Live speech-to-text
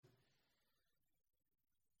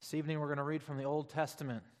This evening we're going to read from the Old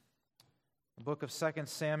Testament, the book of 2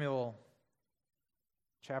 Samuel,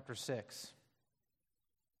 chapter 6.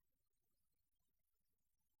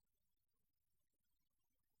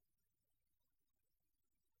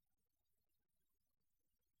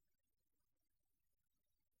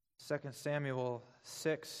 Second Samuel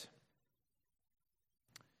 6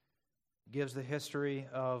 gives the history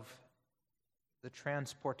of the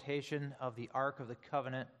transportation of the Ark of the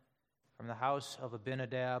Covenant from the house of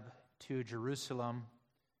Abinadab to Jerusalem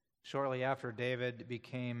shortly after David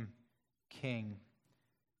became king.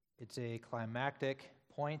 It's a climactic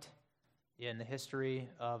point in the history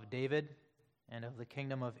of David and of the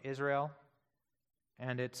kingdom of Israel,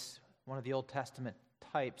 and it's one of the Old Testament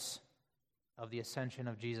types of the ascension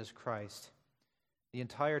of Jesus Christ. The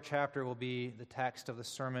entire chapter will be the text of the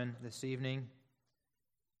sermon this evening.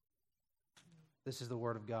 This is the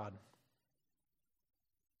word of God.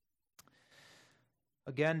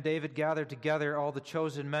 Again, David gathered together all the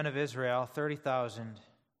chosen men of Israel, 30,000.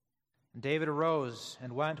 And David arose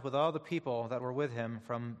and went with all the people that were with him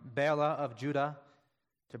from Baalah of Judah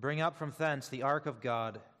to bring up from thence the ark of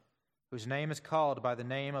God, whose name is called by the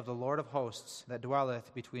name of the Lord of hosts, that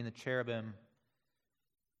dwelleth between the cherubim.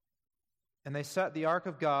 And they set the ark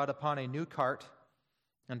of God upon a new cart,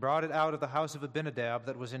 and brought it out of the house of Abinadab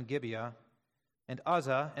that was in Gibeah. And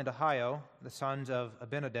Uzzah and Ahio, the sons of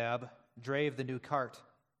Abinadab, drave the new cart.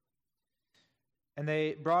 And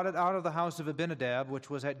they brought it out of the house of Abinadab, which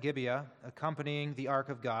was at Gibeah, accompanying the ark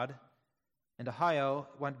of God. And Ahio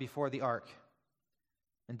went before the ark.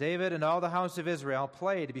 And David and all the house of Israel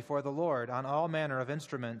played before the Lord on all manner of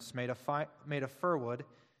instruments made of fir wood,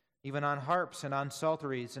 even on harps and on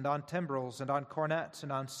psalteries and on timbrels and on cornets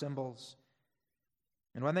and on cymbals.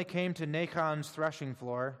 And when they came to Nachon's threshing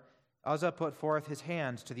floor, Uzzah put forth his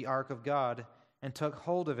hands to the ark of God and took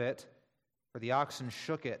hold of it, for the oxen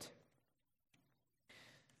shook it.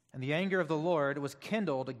 And the anger of the Lord was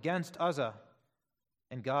kindled against Uzzah,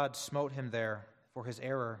 and God smote him there for his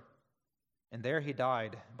error, and there he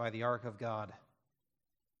died by the ark of God.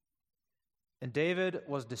 And David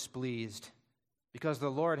was displeased, because the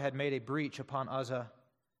Lord had made a breach upon Uzzah,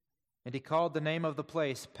 and he called the name of the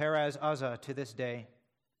place Perez Uzzah to this day.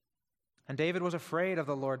 And David was afraid of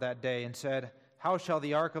the Lord that day, and said, How shall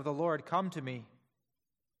the ark of the Lord come to me?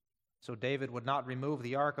 So David would not remove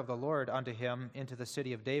the ark of the Lord unto him into the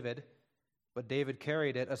city of David, but David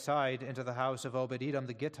carried it aside into the house of Obed-Edom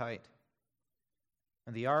the Gittite.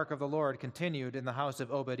 And the ark of the Lord continued in the house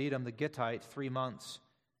of Obed-Edom the Gittite 3 months.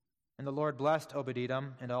 And the Lord blessed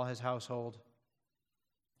Obed-Edom and all his household.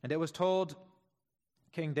 And it was told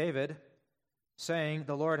King David, saying,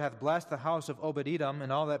 The Lord hath blessed the house of Obed-Edom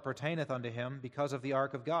and all that pertaineth unto him because of the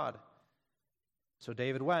ark of God. So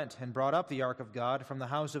David went and brought up the ark of God from the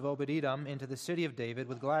house of Obed-Edom into the city of David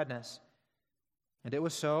with gladness. And it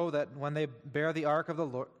was so that when they had the ark of the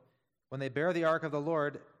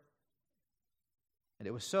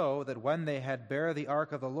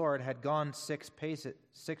Lord, had gone 6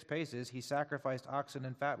 paces, he sacrificed oxen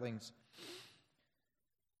and fatlings.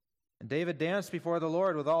 And David danced before the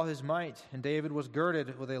Lord with all his might, and David was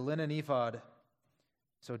girded with a linen ephod.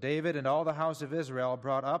 So David and all the house of Israel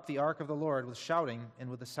brought up the ark of the Lord with shouting and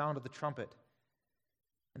with the sound of the trumpet.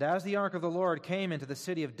 And as the ark of the Lord came into the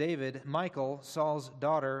city of David, Michal, Saul's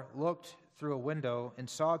daughter, looked through a window and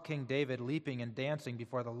saw King David leaping and dancing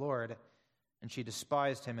before the Lord, and she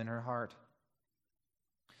despised him in her heart.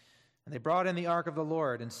 And they brought in the ark of the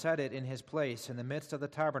Lord and set it in his place in the midst of the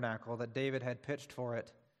tabernacle that David had pitched for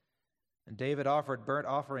it. And David offered burnt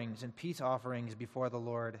offerings and peace offerings before the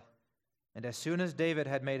Lord. And as soon as David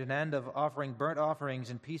had made an end of offering burnt offerings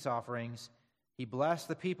and peace offerings, he blessed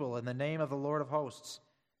the people in the name of the Lord of hosts.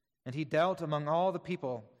 And he dealt among all the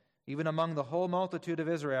people, even among the whole multitude of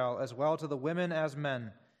Israel, as well to the women as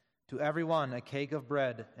men, to every one a cake of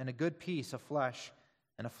bread and a good piece of flesh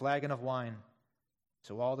and a flagon of wine.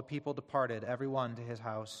 So all the people departed, every one to his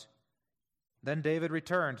house. Then David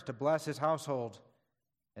returned to bless his household.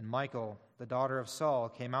 And Michal, the daughter of Saul,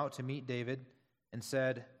 came out to meet David and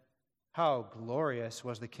said, How glorious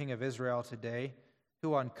was the king of Israel today,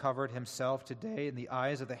 who uncovered himself today in the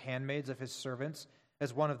eyes of the handmaids of his servants,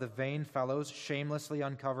 as one of the vain fellows shamelessly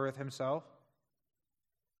uncovereth himself.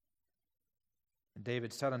 And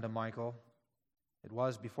David said unto Michal, It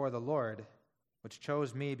was before the Lord, which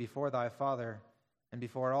chose me before thy father, and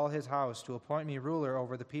before all his house, to appoint me ruler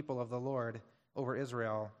over the people of the Lord, over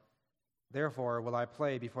Israel. Therefore will I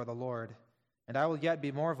play before the Lord, and I will yet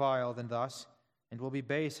be more vile than thus, and will be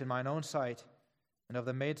base in mine own sight. And of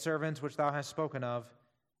the maidservants which thou hast spoken of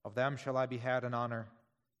them shall I be had in honor.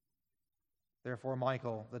 Therefore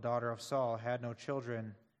Michal, the daughter of Saul, had no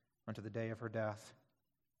children, unto the day of her death.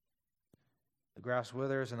 The grass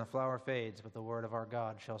withers and the flower fades, but the word of our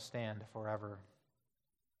God shall stand forever.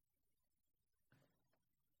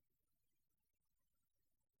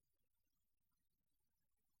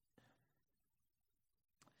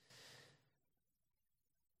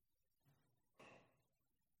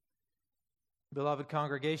 Beloved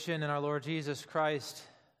congregation in our Lord Jesus Christ,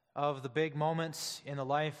 of the big moments in the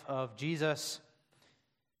life of Jesus,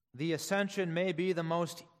 the Ascension may be the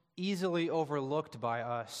most easily overlooked by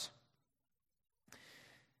us.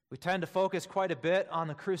 We tend to focus quite a bit on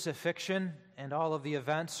the crucifixion and all of the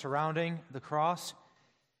events surrounding the cross.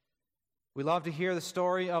 We love to hear the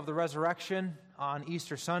story of the resurrection on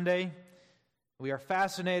Easter Sunday. We are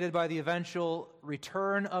fascinated by the eventual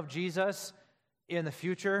return of Jesus in the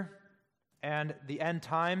future and the end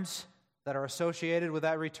times that are associated with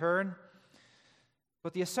that return.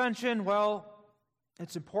 But the Ascension, well,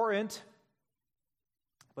 it's important,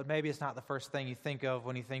 but maybe it's not the first thing you think of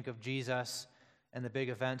when you think of Jesus and the big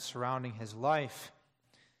events surrounding his life.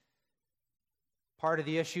 Part of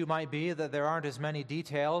the issue might be that there aren't as many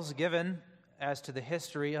details given as to the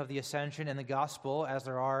history of the Ascension in the Gospel as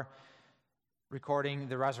there are recording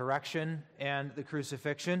the resurrection and the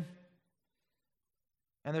crucifixion.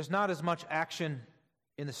 And there's not as much action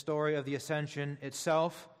in the story of the Ascension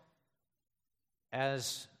itself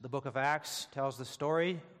as the book of Acts tells the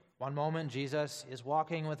story. One moment, Jesus is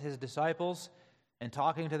walking with his disciples and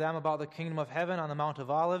talking to them about the kingdom of heaven on the Mount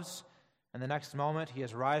of Olives. And the next moment, he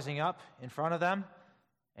is rising up in front of them,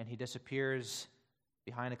 and he disappears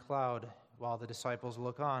behind a cloud while the disciples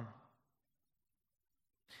look on.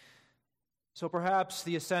 So perhaps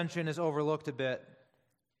the Ascension is overlooked a bit.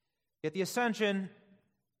 Yet the Ascension,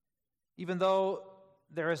 even though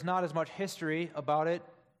there is not as much history about it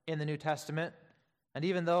in the New Testament, and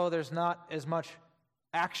even though there's not as much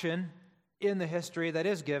action in the history that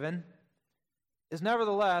is given, is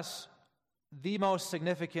nevertheless the most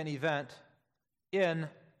significant event in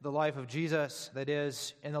the life of Jesus, that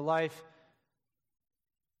is, in the life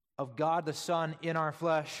of God the Son in our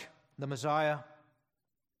flesh, the Messiah.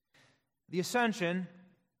 The Ascension,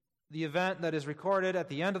 the event that is recorded at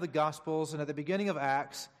the end of the Gospels and at the beginning of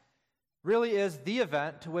Acts, really is the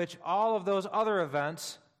event to which all of those other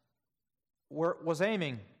events was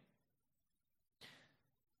aiming.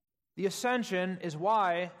 The Ascension is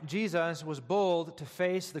why Jesus was bold to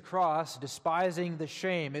face the cross, despising the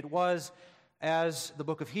shame. It was, as the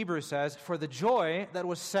book of Hebrews says, for the joy that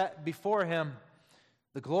was set before him,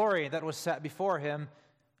 the glory that was set before him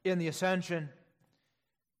in the Ascension.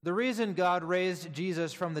 The reason God raised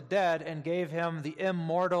Jesus from the dead and gave him the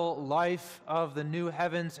immortal life of the new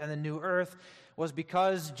heavens and the new earth was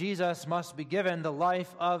because Jesus must be given the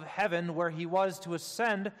life of heaven, where he was to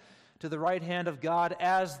ascend to the right hand of God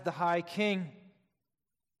as the high king.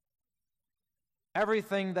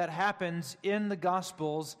 Everything that happens in the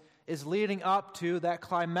Gospels is leading up to that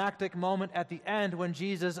climactic moment at the end when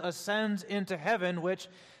Jesus ascends into heaven, which,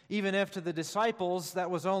 even if to the disciples that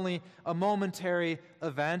was only a momentary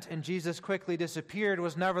event and Jesus quickly disappeared,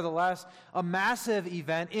 was nevertheless a massive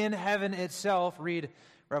event in heaven itself. Read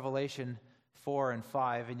Revelation 4 and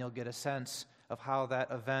 5, and you'll get a sense of how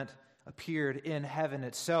that event appeared in heaven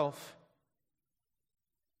itself.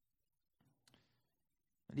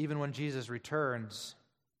 And even when Jesus returns,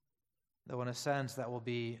 though in a sense that will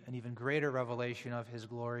be an even greater revelation of his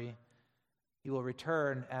glory, he will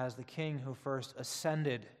return as the king who first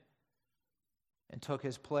ascended and took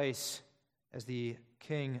his place as the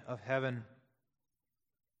king of heaven.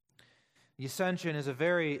 The Ascension is a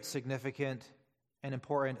very significant and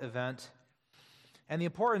important event. And the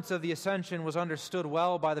importance of the Ascension was understood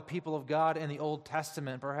well by the people of God in the Old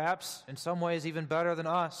Testament, perhaps in some ways even better than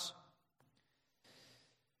us.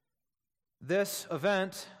 This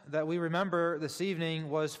event that we remember this evening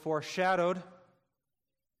was foreshadowed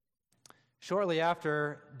shortly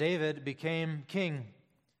after David became king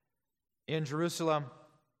in Jerusalem.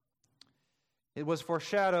 It was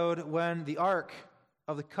foreshadowed when the Ark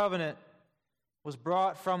of the Covenant was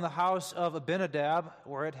brought from the house of Abinadab,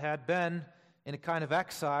 where it had been in a kind of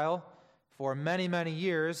exile for many, many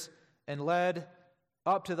years, and led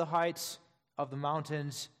up to the heights of the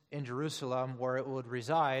mountains in Jerusalem, where it would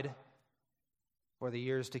reside for the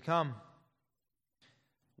years to come.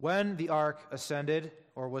 When the ark ascended,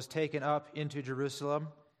 or was taken up into Jerusalem,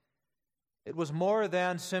 it was more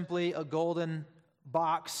than simply a golden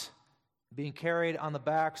box being carried on the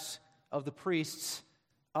backs of the priests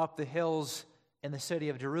up the hills in the city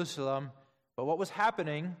of Jerusalem. But what was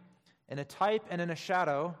happening in a type and in a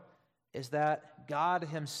shadow is that God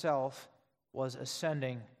himself was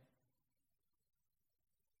ascending.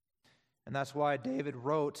 And that's why David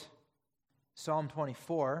wrote Psalm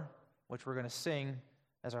 24, which we're going to sing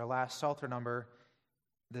as our last Psalter number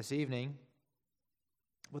this evening.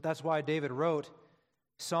 But that's why David wrote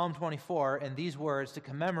Psalm 24 in these words to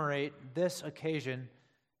commemorate this occasion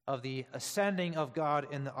of the ascending of God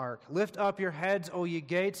in the ark. Lift up your heads, O ye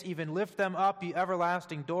gates, even lift them up, ye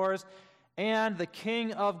everlasting doors, and the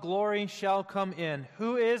King of glory shall come in.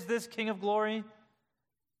 Who is this King of glory?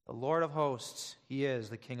 The Lord of hosts. He is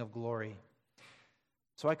the King of glory.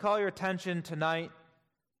 So I call your attention tonight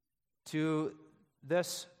to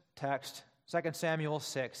this text, 2 Samuel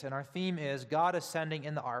 6, and our theme is God ascending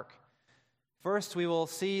in the ark. First, we will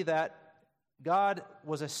see that God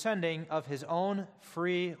was ascending of his own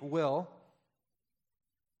free will.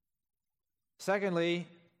 Secondly,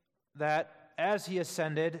 that as he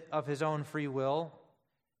ascended of his own free will,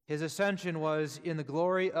 his ascension was in the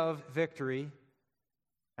glory of victory.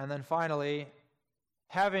 And then finally,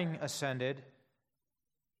 having ascended,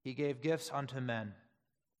 he gave gifts unto men.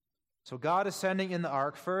 So God ascending in the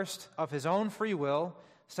ark, first of his own free will,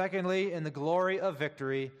 secondly in the glory of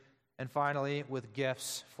victory, and finally with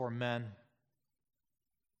gifts for men.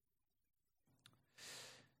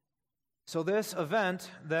 So this event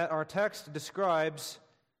that our text describes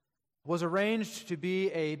was arranged to be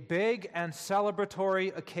a big and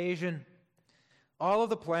celebratory occasion. All of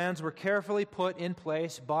the plans were carefully put in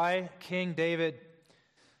place by King David.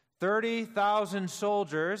 30,000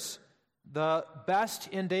 soldiers, the best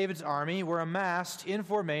in David's army, were amassed in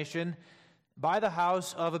formation by the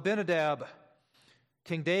house of Abinadab.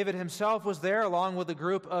 King David himself was there along with a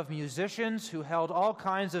group of musicians who held all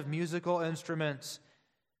kinds of musical instruments.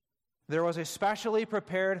 There was a specially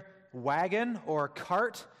prepared wagon or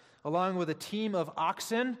cart along with a team of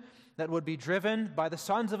oxen that would be driven by the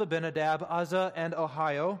sons of Abinadab, Uzzah and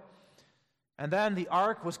Ahio. And then the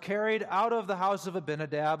ark was carried out of the house of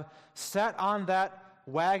Abinadab, set on that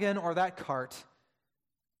wagon or that cart.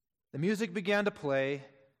 The music began to play,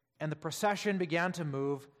 and the procession began to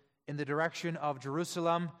move in the direction of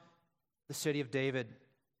Jerusalem, the city of David.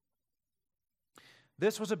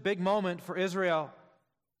 This was a big moment for Israel.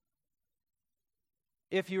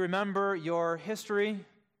 If you remember your history,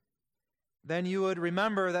 then you would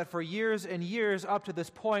remember that for years and years up to this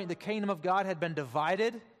point, the kingdom of God had been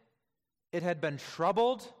divided, it had been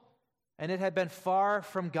troubled, and it had been far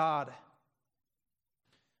from God.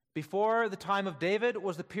 Before the time of David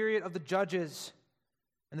was the period of the judges,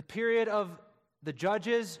 and the period of the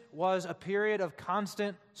judges was a period of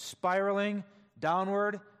constant spiraling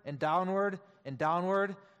downward and downward and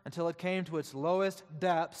downward until it came to its lowest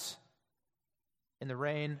depths in the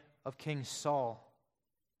reign of King Saul.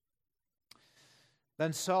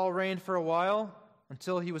 Then Saul reigned for a while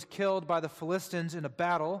until he was killed by the Philistines in a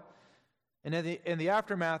battle. And in the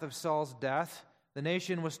aftermath of Saul's death, the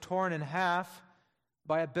nation was torn in half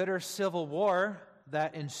by a bitter civil war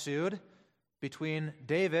that ensued between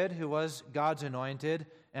David, who was God's anointed,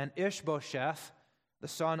 and Ishbosheth, the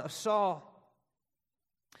son of Saul.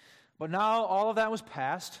 But now all of that was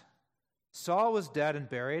past. Saul was dead and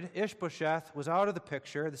buried. Ishbosheth was out of the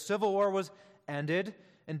picture. The civil war was ended,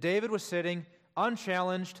 and David was sitting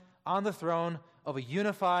unchallenged on the throne of a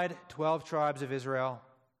unified 12 tribes of Israel.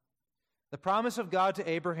 The promise of God to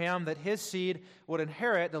Abraham that his seed would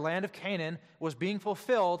inherit the land of Canaan was being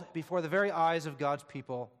fulfilled before the very eyes of God's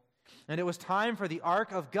people. And it was time for the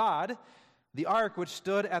ark of God, the ark which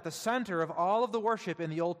stood at the center of all of the worship in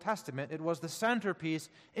the Old Testament. It was the centerpiece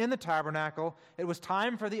in the tabernacle. It was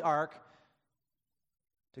time for the ark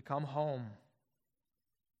to come home,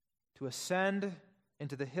 to ascend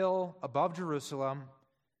into the hill above Jerusalem,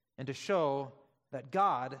 and to show that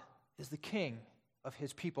God is the king of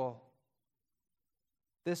his people.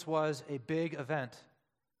 This was a big event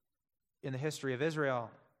in the history of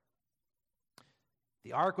Israel.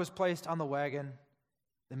 The ark was placed on the wagon,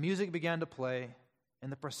 the music began to play,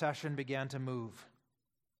 and the procession began to move.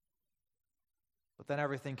 But then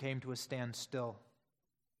everything came to a standstill.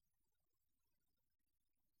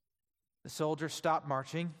 The soldiers stopped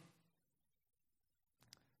marching.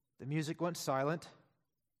 The music went silent.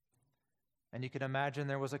 And you can imagine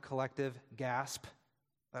there was a collective gasp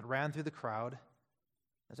that ran through the crowd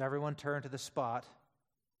as everyone turned to the spot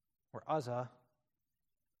where Uzzah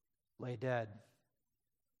lay dead.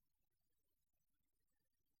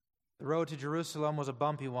 The road to Jerusalem was a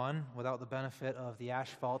bumpy one without the benefit of the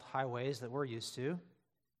asphalt highways that we're used to.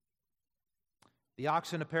 The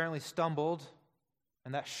oxen apparently stumbled,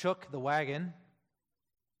 and that shook the wagon,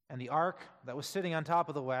 and the ark that was sitting on top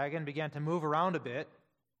of the wagon began to move around a bit.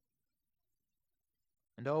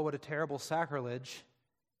 And oh, what a terrible sacrilege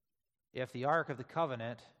if the Ark of the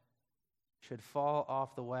Covenant should fall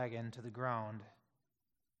off the wagon to the ground.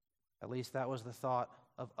 At least that was the thought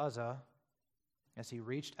of Uzzah as he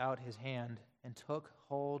reached out his hand and took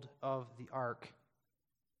hold of the ark.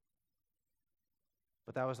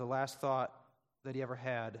 But that was the last thought that he ever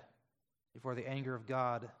had before the anger of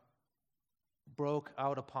God broke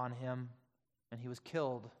out upon him and he was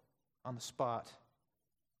killed on the spot,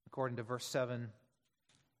 according to verse 7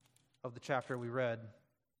 of the chapter we read.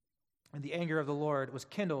 And the anger of the Lord was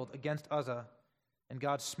kindled against Uzzah, and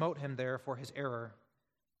God smote him there for his error,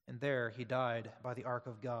 and there he died by the ark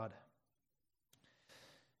of God.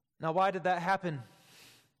 Now, why did that happen?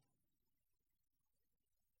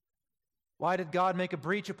 Why did God make a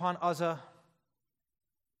breach upon Uzzah?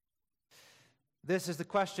 This is the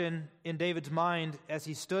question in David's mind as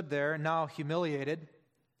he stood there, now humiliated,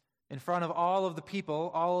 in front of all of the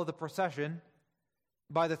people, all of the procession,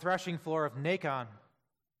 by the threshing floor of Nacon.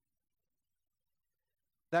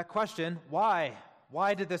 That question, why?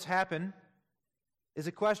 Why did this happen? Is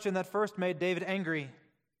a question that first made David angry.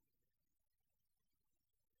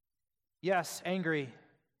 Yes, angry,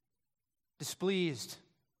 displeased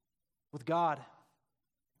with God.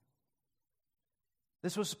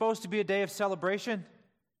 This was supposed to be a day of celebration.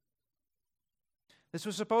 This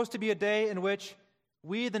was supposed to be a day in which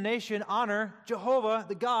we, the nation, honor Jehovah,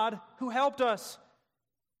 the God who helped us.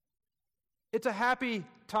 It's a happy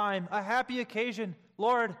time, a happy occasion.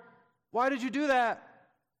 Lord, why did you do that?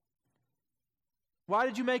 Why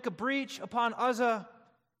did you make a breach upon Uzzah,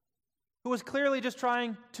 who was clearly just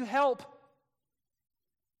trying to help?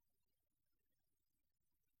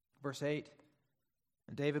 Verse 8,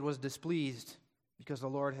 and David was displeased because the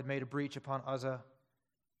Lord had made a breach upon Uzzah,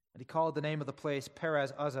 and he called the name of the place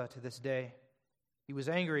Perez Uzzah to this day. He was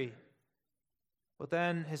angry, but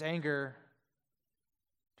then his anger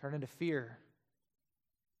turned into fear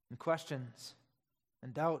and questions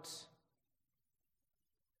and doubts.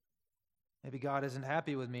 Maybe God isn't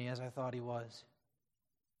happy with me as I thought he was.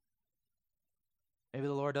 Maybe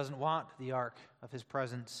the Lord doesn't want the ark of his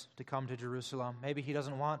presence to come to Jerusalem. Maybe he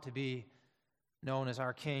doesn't want to be known as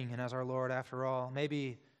our King and as our Lord after all.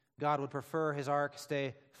 Maybe God would prefer his ark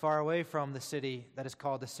stay far away from the city that is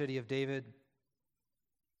called the city of David.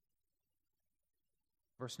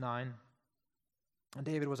 Verse 9, and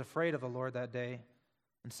David was afraid of the Lord that day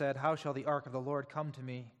and said, how shall the ark of the Lord come to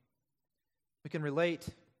me? We can relate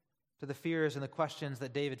to the fears and the questions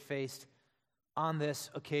that David faced on this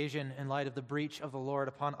occasion in light of the breach of the Lord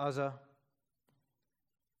upon Uzzah.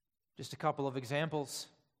 Just a couple of examples.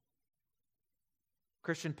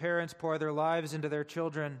 Christian parents pour their lives into their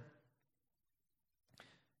children.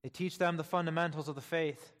 They teach them the fundamentals of the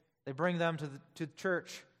faith. They bring them to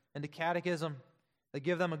church and to catechism. They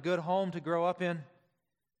give them a good home to grow up in.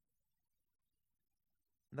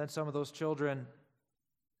 And then some of those children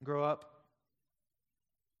grow up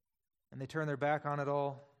and they turn their back on it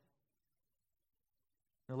all.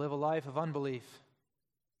 They live a life of unbelief,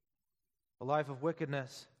 a life of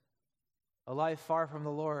wickedness, a life far from the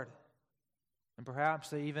Lord, and perhaps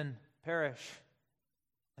they even perish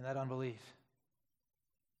in that unbelief.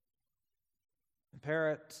 And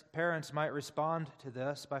parents might respond to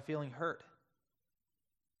this by feeling hurt,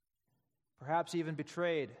 perhaps even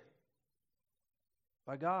betrayed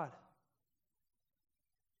by God.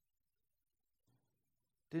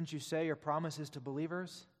 Didn't you say your promises to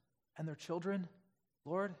believers and their children,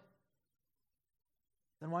 Lord?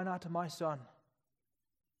 Then why not to my son?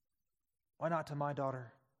 Why not to my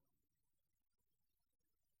daughter?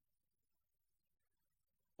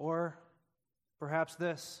 Or perhaps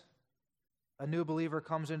this, a new believer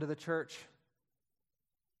comes into the church,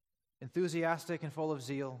 enthusiastic and full of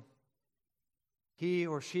zeal. He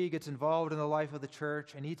or she gets involved in the life of the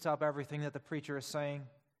church and eats up everything that the preacher is saying.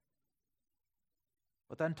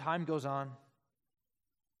 But then time goes on.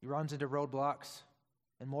 He runs into roadblocks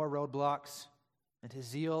and more roadblocks, and his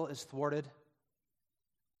zeal is thwarted.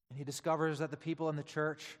 And he discovers that the people in the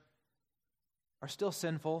church are still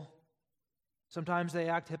sinful. Sometimes they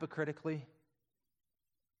act hypocritically.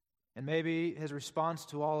 And maybe his response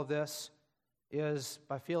to all of this is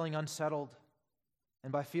by feeling unsettled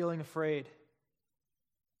and by feeling afraid.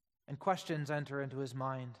 And questions enter into his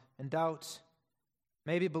mind and doubts.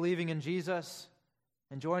 Maybe believing in Jesus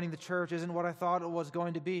and joining the church isn't what I thought it was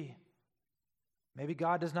going to be. Maybe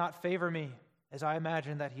God does not favor me as I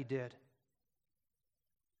imagined that he did.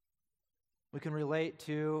 We can relate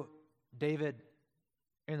to David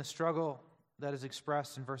in the struggle that is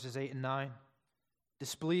expressed in verses 8 and 9.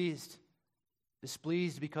 Displeased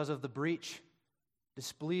because of the breach,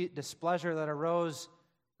 displeasure that arose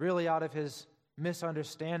really out of his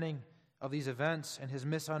misunderstanding of these events and his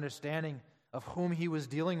misunderstanding of whom he was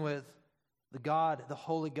dealing with the God, the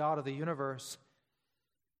holy God of the universe.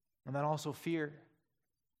 And then also fear.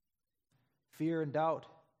 Fear and doubt.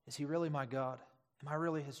 Is he really my God? Am I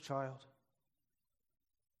really his child?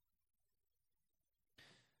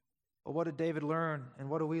 But what did David learn, and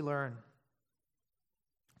what do we learn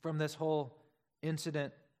from this whole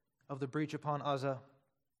incident of the breach upon Uzzah?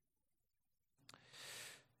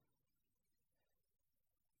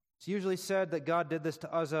 It's usually said that God did this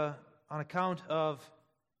to Uzzah on account of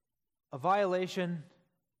a violation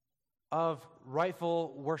of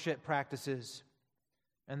rightful worship practices.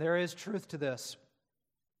 And there is truth to this.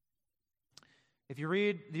 If you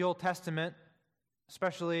read the Old Testament,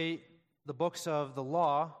 especially the books of the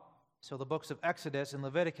law, so the books of Exodus and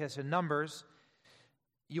Leviticus and Numbers,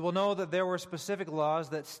 you will know that there were specific laws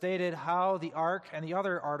that stated how the ark and the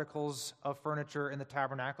other articles of furniture in the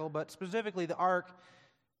tabernacle, but specifically the ark,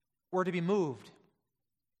 were to be moved.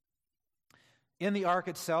 In the ark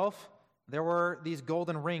itself, there were these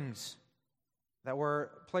golden rings that were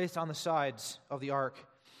placed on the sides of the ark.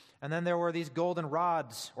 And then there were these golden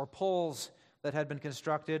rods or poles that had been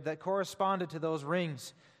constructed that corresponded to those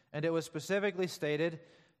rings. And it was specifically stated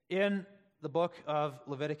in the book of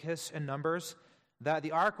Leviticus and Numbers that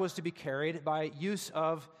the ark was to be carried by use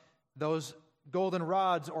of those golden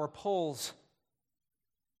rods or poles,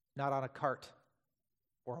 not on a cart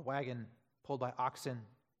or a wagon pulled by oxen,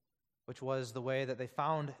 which was the way that they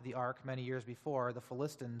found the ark many years before. The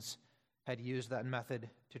Philistines had used that method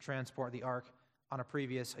to transport the ark on a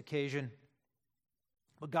previous occasion.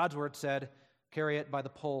 But God's word said, carry it by the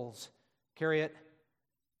poles. Carry it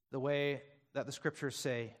the way that the scriptures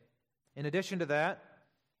say. In addition to that,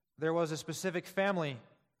 there was a specific family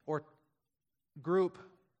or group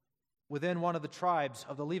within one of the tribes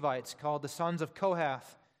of the Levites called the sons of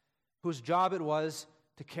Kohath, whose job it was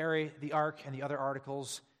to carry the ark and the other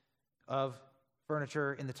articles of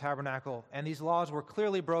furniture in the tabernacle. And these laws were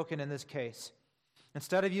clearly broken in this case.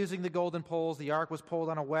 Instead of using the golden poles, the ark was pulled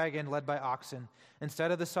on a wagon led by oxen.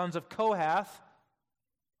 Instead of the sons of Kohath,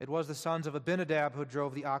 it was the sons of Abinadab who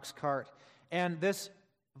drove the ox cart. And this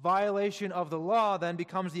violation of the law then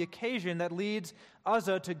becomes the occasion that leads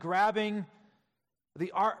Uzzah to grabbing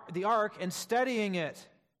the ark and steadying it.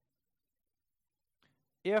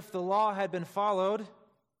 If the law had been followed,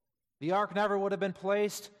 the ark never would have been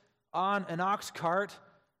placed on an ox cart,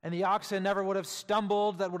 and the oxen never would have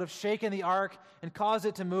stumbled, that would have shaken the ark and caused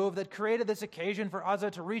it to move, that created this occasion for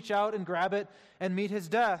Uzzah to reach out and grab it and meet his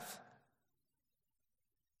death.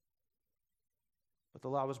 But the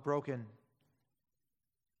law was broken.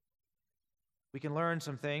 We can learn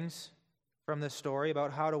some things from this story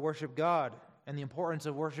about how to worship God and the importance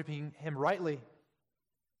of worshiping him rightly.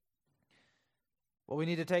 What we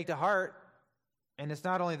need to take to heart, and it's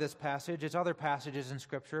not only this passage, it's other passages in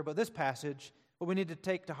Scripture, but this passage, what we need to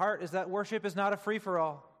take to heart is that worship is not a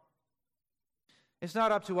free-for-all. It's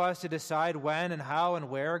not up to us to decide when and how and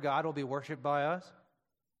where God will be worshiped by us.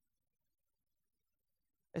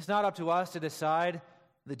 It's not up to us to decide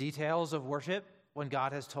the details of worship when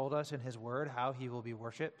God has told us in his word how he will be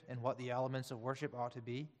worshiped and what the elements of worship ought to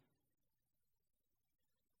be.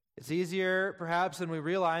 It's easier, perhaps, than we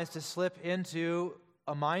realize to slip into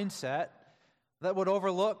a mindset that would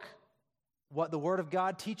overlook what the Word of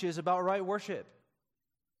God teaches about right worship.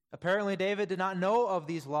 Apparently, David did not know of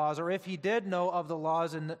these laws, or if he did know of the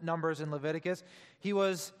laws in Numbers and Leviticus, he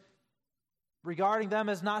was regarding them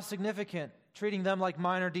as not significant, treating them like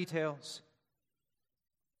minor details.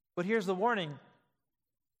 But here's the warning.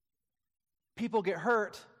 People get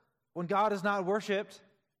hurt when God is not worshipped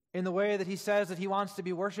in the way that he says that he wants to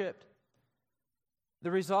be worshipped.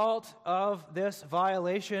 The result of this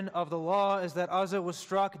violation of the law is that Uzzah was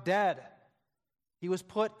struck dead. He was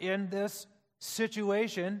put in this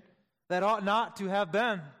situation that ought not to have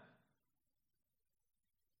been.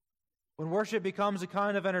 When worship becomes a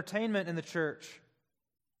kind of entertainment in the church,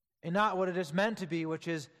 and not what it is meant to be, which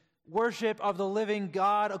is worship of the living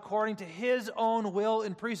God according to his own will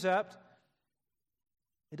and precept,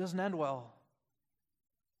 it doesn't end well.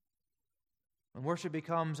 When worship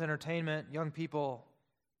becomes entertainment, young people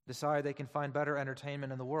decide they can find better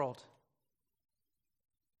entertainment in the world.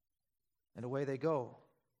 And away they go.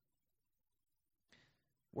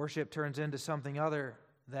 Worship turns into something other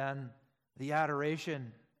than the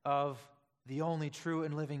adoration of the only true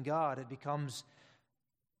and living God. It becomes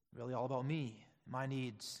really all about me, my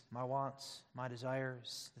needs, my wants, my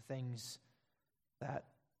desires, the things that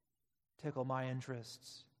tickle my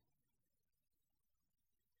interests.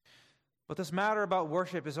 But this matter about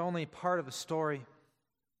worship is only part of the story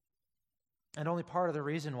and only part of the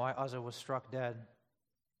reason why Uzzah was struck dead.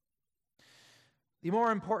 The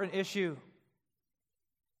more important issue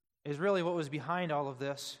is really what was behind all of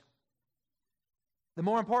this. The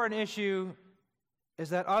more important issue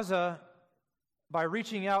is that Uzzah, by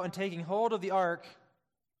reaching out and taking hold of the ark,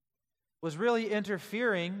 was really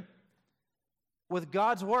interfering with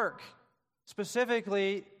God's work,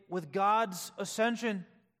 specifically with God's ascension.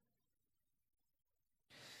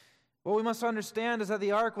 What we must understand is that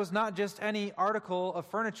the ark was not just any article of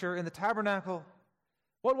furniture in the tabernacle.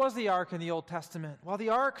 What was the ark in the Old Testament? Well, the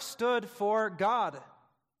ark stood for God.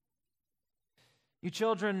 You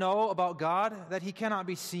children know about God, that He cannot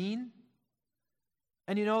be seen.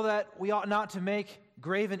 And you know that we ought not to make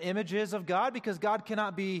graven images of God because God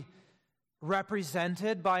cannot be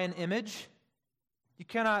represented by an image. You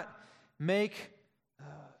cannot make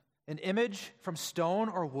an image from stone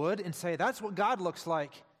or wood and say, that's what God looks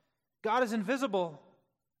like. God is invisible.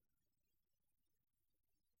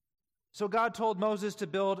 So God told Moses to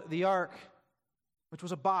build the ark, which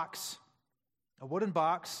was a box, a wooden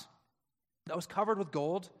box that was covered with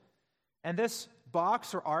gold. And this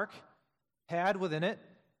box or ark had within it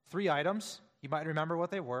 3 items. You might remember what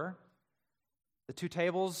they were. The 2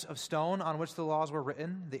 tables of stone on which the laws were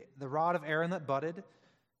written, the rod of Aaron that budded,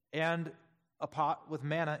 and a pot with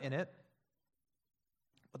manna in it.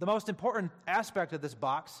 But the most important aspect of this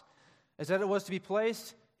box is that it was to be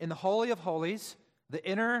placed in the Holy of Holies, the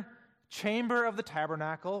inner chamber of the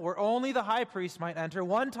tabernacle, where only the high priest might enter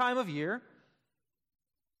one time of year.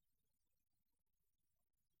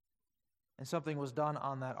 And something was done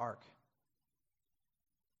on that ark.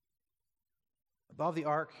 Above the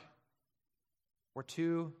ark were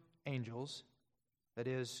 2 angels, that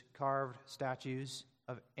is, carved statues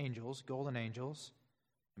of angels, golden angels.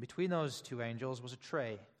 And between those 2 angels was a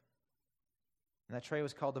tray. And that tray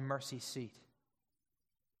was called the mercy seat.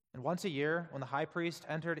 And once a year, when the high priest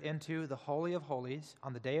entered into the Holy of Holies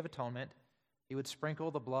on the Day of Atonement, he would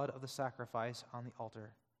sprinkle the blood of the sacrifice on the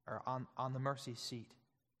altar, or on the mercy seat.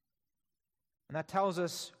 And that tells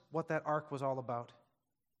us what that ark was all about.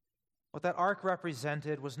 What that ark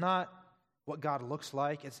represented was not what God looks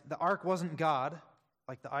like. The ark wasn't God,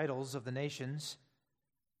 like the idols of the nations,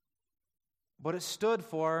 but it stood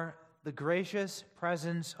for the gracious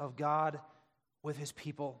presence of God with His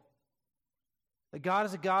people. That God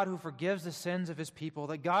is a God who forgives the sins of His people.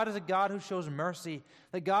 That God is a God who shows mercy.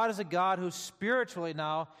 That God is a God who spiritually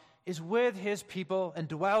now is with His people and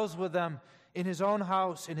dwells with them in His own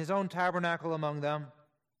house, in His own tabernacle among them.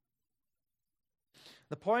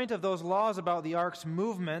 The point of those laws about the ark's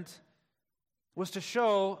movement was to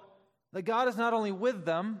show that God is not only with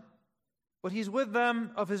them, but He's with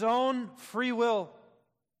them of His own free will.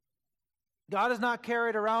 God is not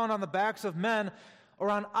carried around on the backs of men or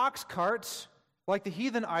on ox carts like the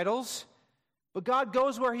heathen idols, but God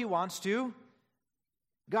goes where He wants to.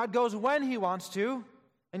 God goes when He wants to,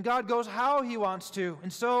 and God goes how He wants to.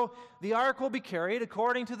 And so the ark will be carried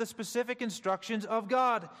according to the specific instructions of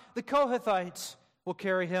God. The Kohathites will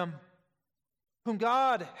carry Him, whom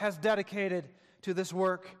God has dedicated to this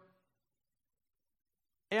work.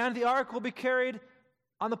 And the ark will be carried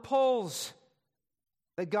on the poles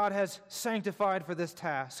that God has sanctified for this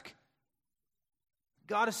task.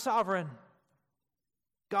 God is sovereign.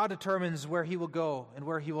 God determines where He will go and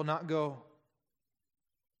where He will not go.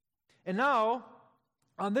 And now,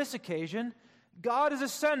 on this occasion, God is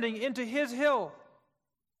ascending into His hill.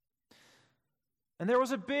 And there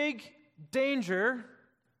was a big danger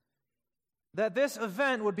that this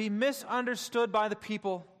event would be misunderstood by the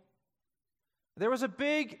people. There was a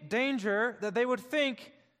big danger that they would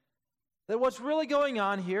think that what's really going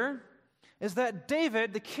on here is that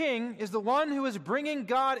David, the king, is the one who is bringing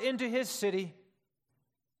God into his city.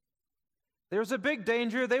 There's a big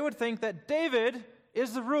danger. They would think that David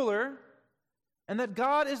is the ruler and that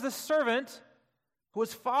God is the servant who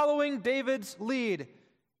is following David's lead,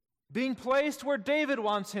 being placed where David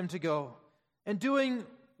wants him to go and doing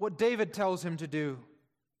what David tells him to do.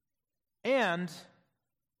 And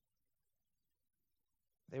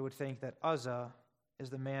they would think that Uzzah is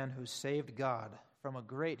the man who saved God from a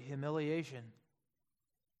great humiliation.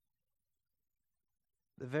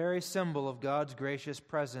 The very symbol of God's gracious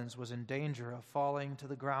presence was in danger of falling to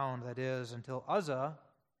the ground, that is, until Uzzah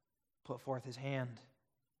put forth his hand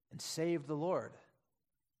and saved the Lord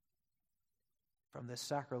from this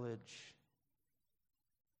sacrilege.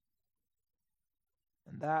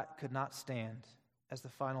 And that could not stand as the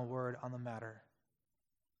final word on the matter.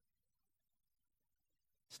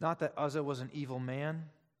 It's not that Uzzah was an evil man,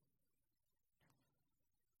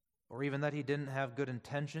 or even that he didn't have good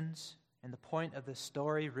intentions. And the point of this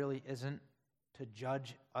story really isn't to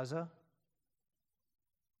judge Uzzah.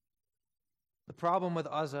 The problem with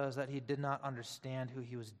Uzzah is that he did not understand who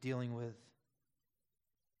he was dealing with.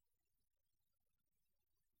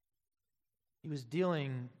 He was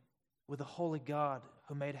dealing with the holy God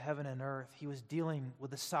who made heaven and earth. He was dealing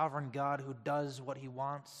with the sovereign God who does what he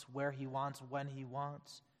wants, where he wants, when he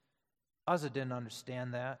wants. Uzzah didn't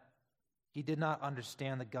understand that. He did not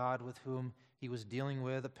understand the God with whom he was dealing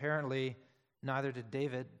with. Apparently, neither did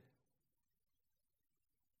David.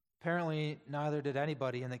 Apparently, neither did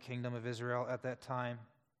anybody in the kingdom of Israel at that time.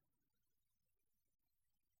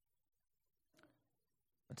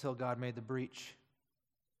 Until God made the breach.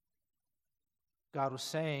 God was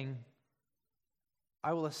saying,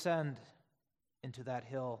 I will ascend into that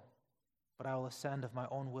hill, but I will ascend of my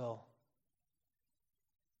own will.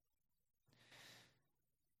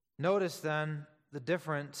 Notice then the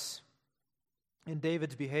difference in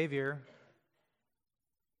David's behavior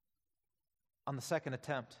on the second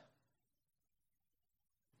attempt.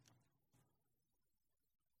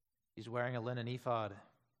 He's wearing a linen ephod.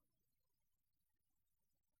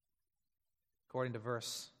 According to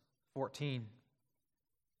verse 14.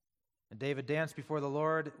 And David danced before the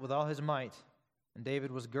Lord with all his might, and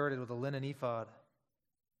David was girded with a linen ephod.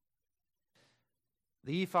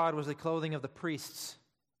 The ephod was the clothing of the priests.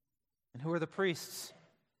 And who were the priests?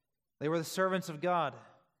 They were the servants of God.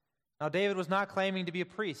 Now, David was not claiming to be a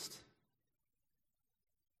priest.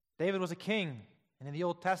 David was a king. And in the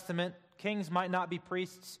Old Testament, kings might not be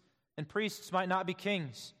priests, and priests might not be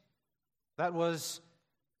kings. That was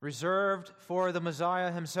reserved for the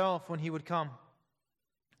Messiah himself when he would come.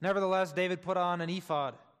 Nevertheless, David put on an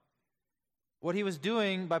ephod. What he was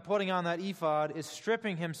doing by putting on that ephod is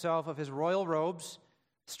stripping himself of his royal robes,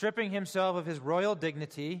 stripping himself of his royal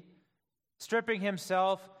dignity, stripping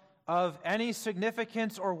himself of any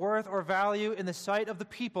significance or worth or value in the sight of the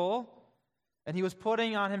people, and he was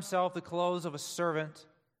putting on himself the clothes of a servant,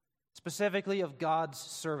 specifically of God's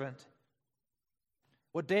servant.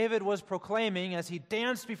 What David was proclaiming as he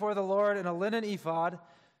danced before the Lord in a linen ephod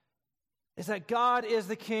is that God is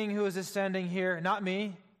the king who is ascending here, not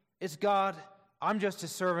me. It's God. I'm just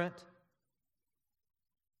his servant.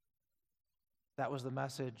 That was the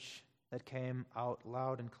message that came out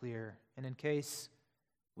loud and clear. And in case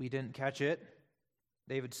we didn't catch it,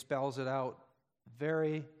 David spells it out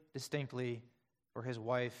very distinctly for his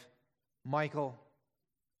wife, Michal.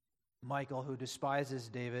 Michal, who despises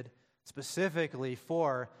David specifically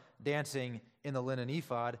for dancing in the linen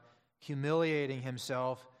ephod, humiliating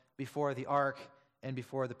himself before the ark and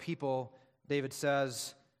before the people. David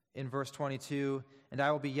says in verse 22, and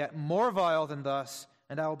I will be yet more vile than thus,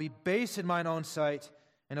 and I will be base in mine own sight,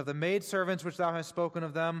 and of the maidservants which thou hast spoken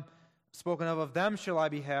of them shall I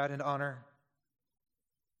be had in honor.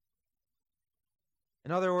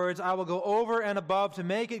 In other words, I will go over and above to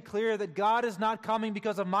make it clear that God is not coming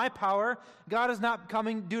because of my power. God is not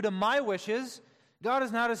coming due to my wishes. God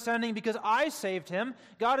is not ascending because I saved him.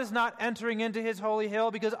 God is not entering into his holy hill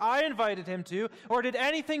because I invited him to or did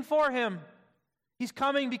anything for him. He's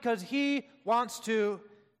coming because he wants to.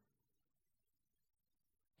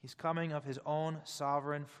 He's coming of his own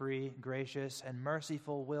sovereign, free, gracious, and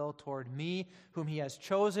merciful will toward me, whom he has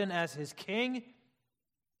chosen as his king,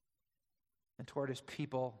 and toward his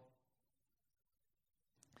people.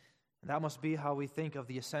 And that must be how we think of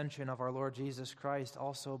the ascension of our Lord Jesus Christ.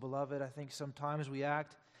 Also, beloved, I think sometimes we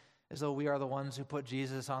act as though we are the ones who put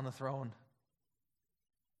Jesus on the throne.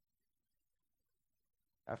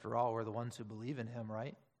 After all, we're the ones who believe in him,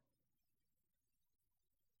 right?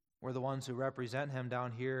 We're the ones who represent him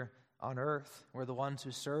down here on earth. We're the ones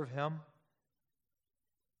who serve him.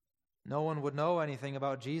 No one would know anything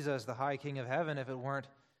about Jesus, the high King of heaven, if it weren't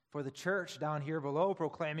for the church down here below,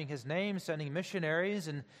 proclaiming his name, sending missionaries,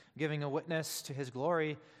 and giving a witness to his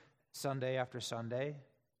glory Sunday after Sunday.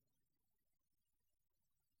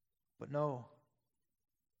 But no,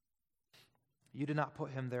 you did not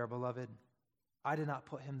put him there, beloved. I did not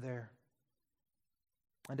put him there.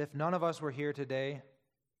 And if none of us were here today,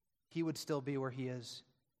 he would still be where he is.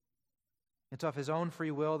 It's of his own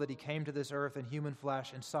free will that he came to this earth in human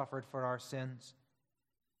flesh and suffered for our sins.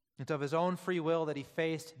 It's of his own free will that he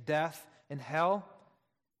faced death and hell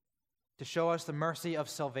to show us the mercy of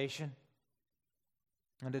salvation.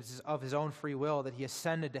 And it is of his own free will that he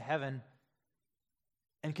ascended to heaven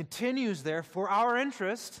and continues there for our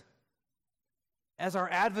interest as our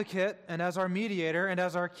advocate and as our mediator and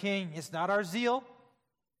as our king. It's not our zeal.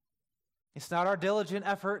 It's not our diligent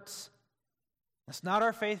efforts. It's not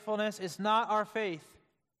our faithfulness. It's not our faith.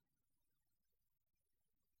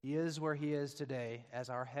 He is where he is today as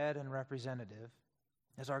our head and representative,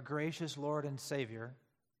 as our gracious Lord and Savior,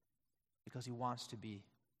 because he wants to be.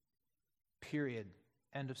 Period.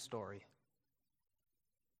 End of story.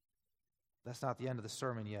 That's not the end of the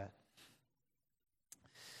sermon yet.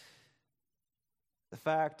 The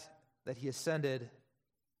fact that he ascended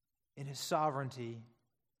in his sovereignty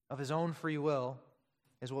of his own free will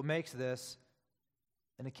is what makes this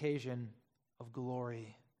an occasion of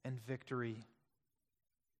glory and victory.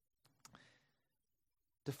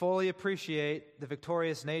 To fully appreciate the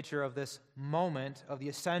victorious nature of this moment of the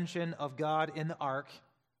ascension of God in the ark,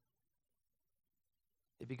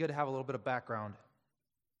 it'd be good to have a little bit of background.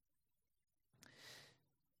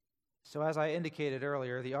 So as I indicated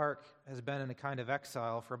earlier, the ark has been in a kind of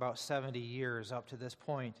exile for about 70 years up to this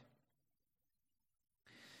point.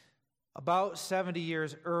 About 70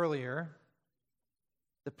 years earlier,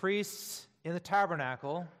 the priests in the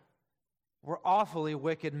tabernacle were awfully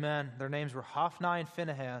wicked men. Their names were Hophni and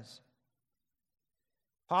Phinehas.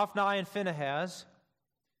 Hophni and Phinehas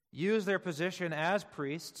used their position as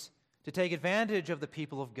priests to take advantage of the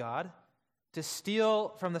people of God, to steal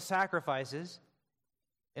from the sacrifices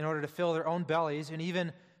in order to fill their own bellies, and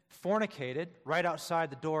even fornicated right outside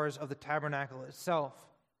the doors of the tabernacle itself.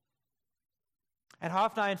 And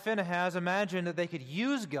Hophni and Phinehas imagined that they could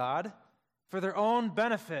use God for their own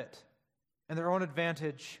benefit and their own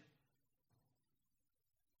advantage.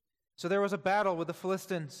 So there was a battle with the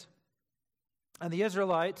Philistines, and the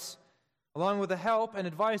Israelites, along with the help and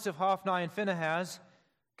advice of Hophni and Phinehas,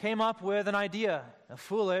 came up with an idea, a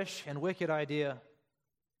foolish and wicked idea.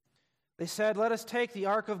 They said, "Let us take the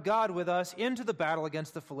ark of God with us into the battle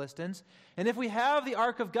against the Philistines, and if we have the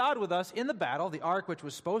ark of God with us in the battle, the ark which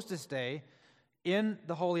was supposed to stay in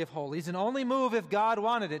the Holy of Holies and only move if God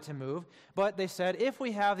wanted it to move, but they said, if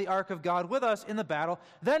we have the ark of God with us in the battle,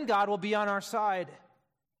 then God will be on our side."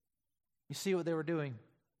 You see what they were doing?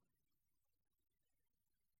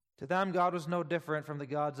 To them, God was no different from the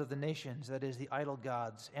gods of the nations, that is, the idol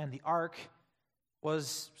gods. And the ark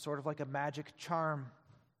was sort of like a magic charm.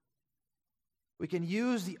 We can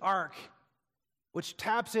use the ark, which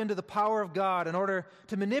taps into the power of God, in order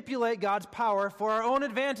to manipulate God's power for our own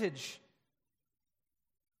advantage.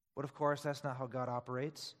 But of course, that's not how God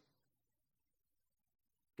operates.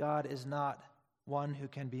 God is not one who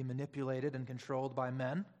can be manipulated and controlled by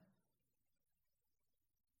men.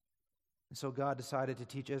 And so God decided to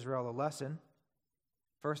teach Israel a lesson,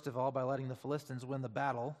 first of all, by letting the Philistines win the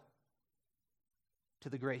battle, to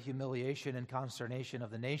the great humiliation and consternation of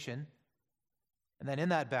the nation. And then in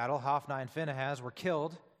that battle, Hophni and Phinehas were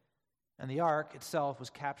killed, and the ark itself was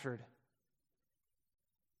captured.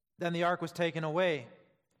 Then the ark was taken away.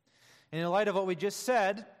 And in light of what we just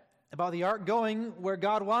said about the ark going where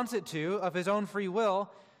God wants it to, of his own free will,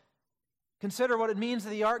 consider what it means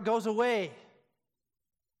that the ark goes away.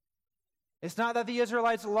 It's not that the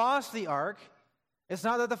Israelites lost the ark. It's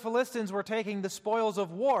not that the Philistines were taking the spoils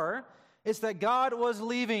of war. It's that God was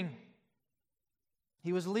leaving.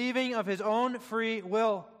 He was leaving of his own free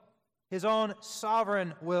will, his own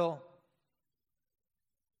sovereign will.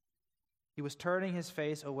 He was turning his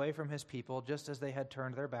face away from his people just as they had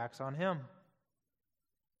turned their backs on him.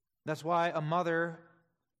 That's why a mother,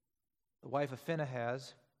 the wife of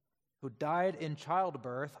Phinehas, who died in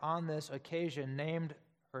childbirth on this occasion, named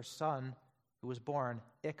her son, who was born,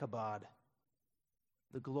 Ichabod.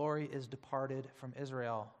 The glory is departed from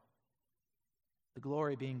Israel. The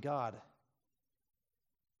glory being God.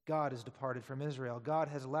 God is departed from Israel. God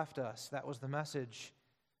has left us. That was the message.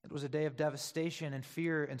 It was a day of devastation and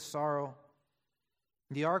fear and sorrow.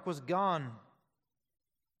 The ark was gone.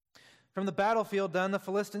 From the battlefield, then, the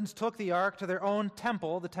Philistines took the ark to their own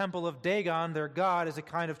temple, the temple of Dagon, their god, as a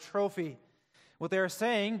kind of trophy. What they are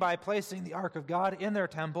saying by placing the ark of God in their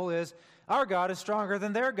temple is, our God is stronger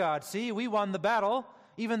than their God. See, we won the battle,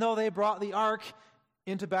 even though they brought the ark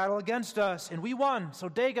into battle against us, and we won, so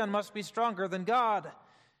Dagon must be stronger than God.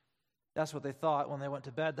 That's what they thought when they went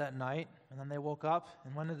to bed that night, and then they woke up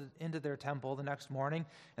and went into their temple the next morning,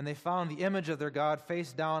 and they found the image of their God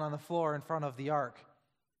face down on the floor in front of the ark.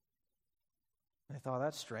 And they thought,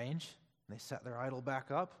 that's strange. And they set their idol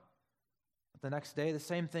back up. But the next day, the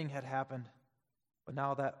same thing had happened. But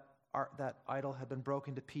now that idol had been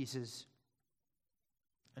broken to pieces.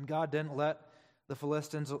 And God didn't let the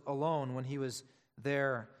Philistines alone when he was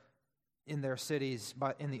there in their cities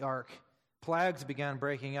in the ark. Plagues began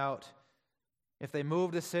breaking out. If they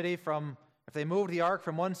moved the ark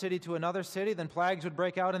from one city to another city, then plagues would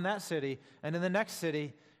break out in that city and in the next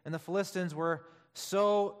city. And the Philistines were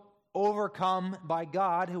so overcome by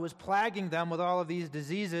God, who was plaguing them with all of these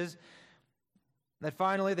diseases, that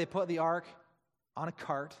finally they put the ark on a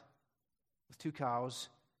cart with 2 cows,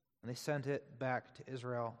 and they sent it back to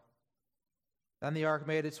Israel. Then the ark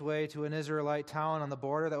made its way to an Israelite town on the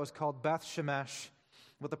border that was called Beth Shemesh.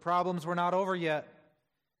 But the problems were not over yet.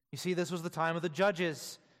 You see, this was the time of the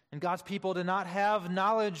judges. And God's people did not have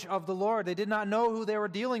knowledge of the Lord. They did not know who they were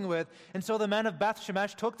dealing with. And so the men of Beth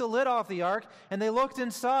Shemesh took the lid off the ark, and they looked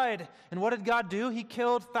inside. And what did God do? He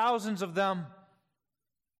killed thousands of them.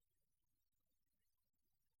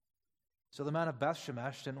 So the men of Beth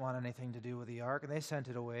Shemesh didn't want anything to do with the ark, and they sent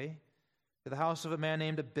it away to the house of a man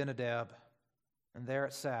named Abinadab. And there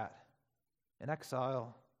it sat, in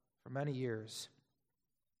exile for many years.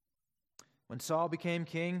 When Saul became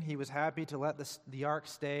king, he was happy to let the ark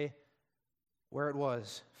stay where it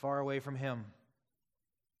was, far away from him.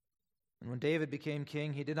 And when David became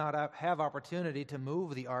king, he did not have opportunity to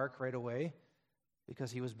move the ark right away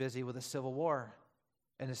because he was busy with a civil war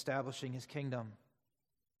and establishing his kingdom.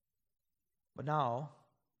 But now,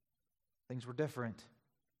 things were different.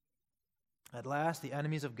 At last, the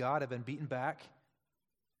enemies of God have been beaten back.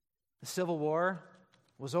 The civil war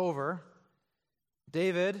was over.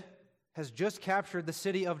 David has just captured the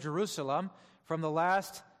city of Jerusalem from the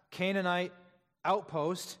last Canaanite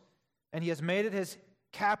outpost, and he has made it his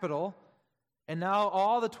capital. And now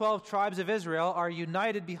all the 12 tribes of Israel are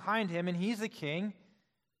united behind him, and he's the king.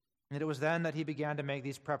 And it was then that he began to make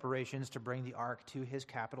these preparations to bring the ark to his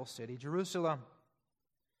capital city, Jerusalem.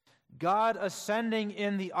 God ascending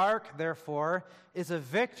in the ark, therefore, is a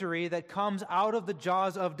victory that comes out of the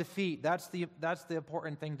jaws of defeat. That's the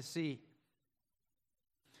important thing to see.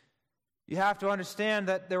 You have to understand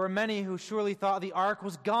that there were many who surely thought the ark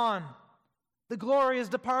was gone. The glory has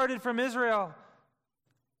departed from Israel.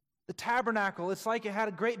 The tabernacle, it's like it had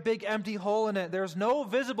a great big empty hole in it. There's no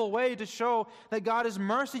visible way to show that God is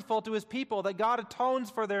merciful to his people, that God atones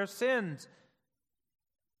for their sins.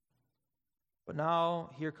 But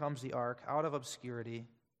now, here comes the ark out of obscurity.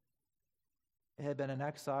 It had been in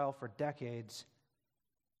exile for decades.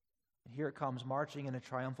 And here it comes marching in a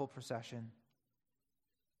triumphal procession.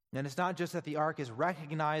 And it's not just that the ark is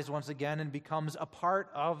recognized once again and becomes a part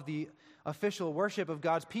of the official worship of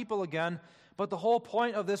God's people again, but the whole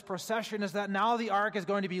point of this procession is that now the ark is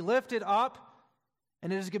going to be lifted up,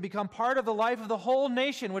 and it is going to become part of the life of the whole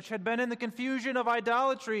nation, which had been in the confusion of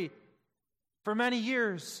idolatry for many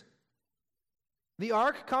years. The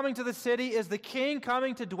ark coming to the city is the king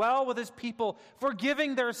coming to dwell with his people,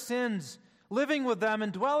 forgiving their sins, living with them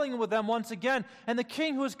and dwelling with them once again. And the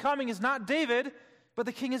king who is coming is not David, but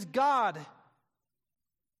the king is God. And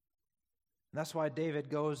that's why David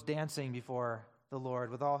goes dancing before the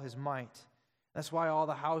Lord with all his might. That's why all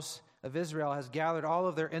the house of Israel has gathered all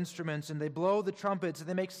of their instruments, and they blow the trumpets, and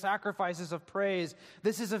they make sacrifices of praise.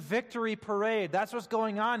 This is a victory parade. That's what's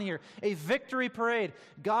going on here, a victory parade.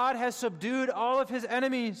 God has subdued all of his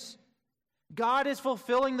enemies. God is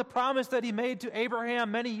fulfilling the promise that he made to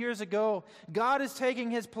Abraham many years ago. God is taking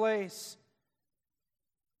his place.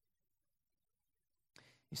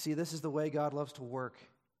 You see, this is the way God loves to work.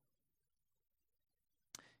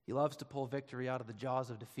 He loves to pull victory out of the jaws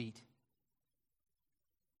of defeat.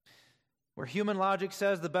 Where human logic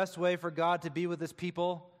says the best way for God to be with his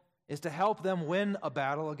people is to help them win a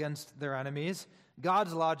battle against their enemies,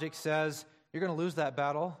 God's logic says, you're going to lose that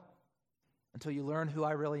battle until you learn who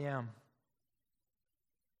I really am.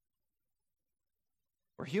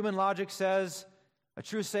 Where human logic says a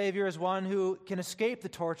true Savior is one who can escape the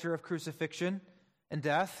torture of crucifixion and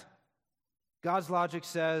death, God's logic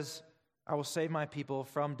says, I will save my people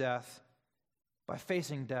from death by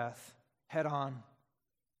facing death head on,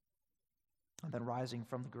 and then rising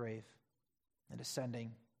from the grave and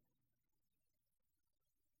ascending.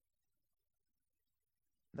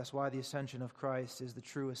 That's why the ascension of Christ is the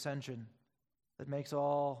true ascension that makes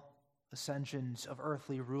all ascensions of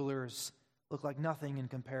earthly rulers look like nothing in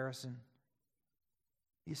comparison.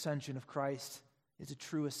 The ascension of Christ is a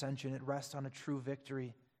true ascension. It rests on a true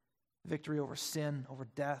victory. Victory over sin, over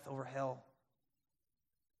death, over hell.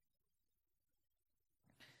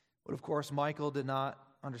 But of course, Michal did not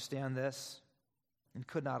understand this and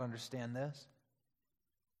could not understand this.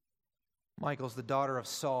 Michal's the daughter of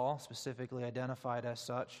Saul, specifically identified as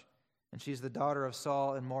such, and she's the daughter of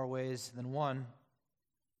Saul in more ways than one.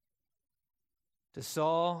 To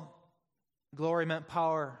Saul, glory meant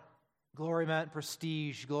power. Glory meant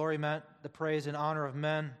prestige. Glory meant the praise and honor of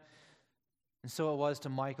men. And so it was to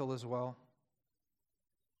Michal as well.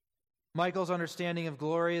 Michal's understanding of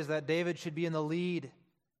glory is that David should be in the lead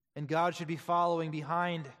and God should be following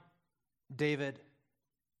behind David.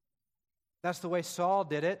 That's the way Saul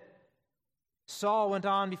did it. Saul went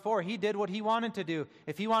on before. He did what he wanted to do.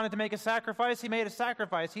 If he wanted to make a sacrifice, he made a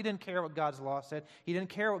sacrifice. He didn't care what God's law said. He didn't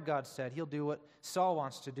care what God said. He'll do what Saul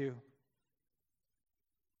wants to do.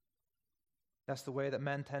 That's the way that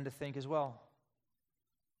men tend to think as well.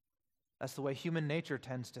 That's the way human nature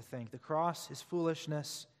tends to think. The cross is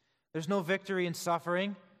foolishness. There's no victory in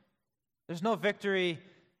suffering. There's no victory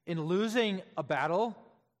in losing a battle.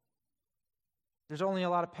 There's only a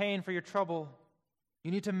lot of pain for your trouble.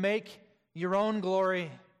 You need to make your own glory.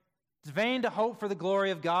 It's vain to hope for the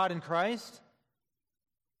glory of God in Christ.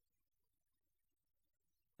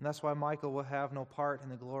 And that's why Michael will have no part in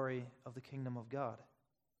the glory of the kingdom of God.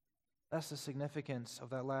 That's the significance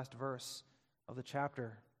of that last verse of the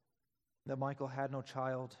chapter, that Michael had no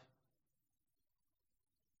child.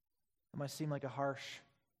 It might seem like a harsh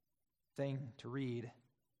thing to read,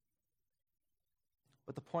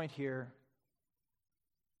 but the point here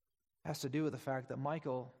has to do with the fact that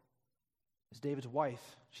Michael is David's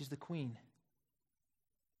wife. She's the queen.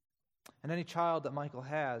 And any child that Michael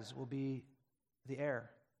has will be the heir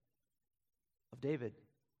of David,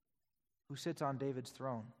 who sits on David's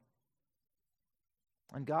throne.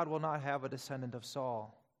 And God will not have a descendant of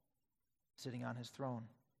Saul sitting on his throne.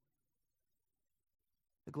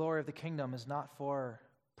 The glory of the kingdom is not for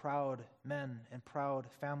proud men and proud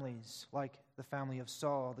families like the family of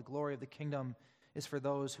Saul. The glory of the kingdom is for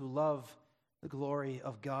those who love the glory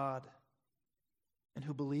of God and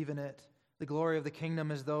who believe in it. The glory of the kingdom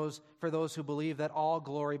is for those who believe that all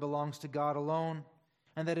glory belongs to God alone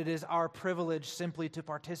and that it is our privilege simply to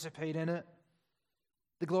participate in it.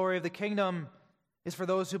 The glory of the kingdom is for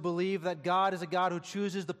those who believe that God is a God who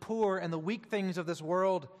chooses the poor and the weak things of this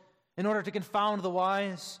world in order to confound the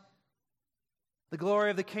wise. The glory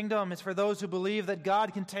of the kingdom is for those who believe that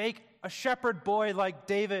God can take a shepherd boy like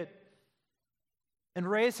David and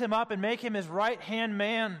raise him up and make him his right-hand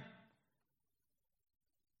man.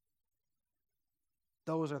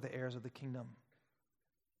 Those are the heirs of the kingdom.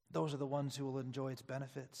 Those are the ones who will enjoy its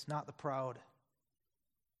benefits, not the proud.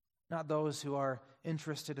 Not those who are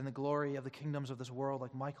interested in the glory of the kingdoms of this world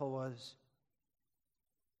like Michael was,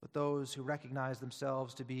 but those who recognize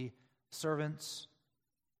themselves to be servants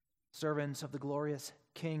of the glorious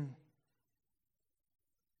King.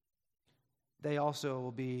 They also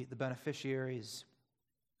will be the beneficiaries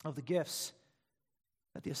of the gifts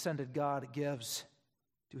that the ascended God gives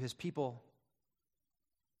to his people.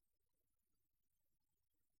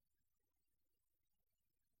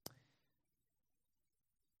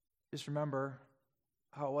 Just remember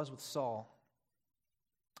how it was with Saul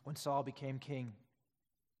when Saul became king.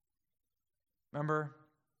 Remember,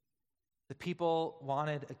 the people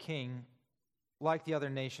wanted a king like the other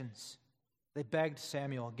nations. They begged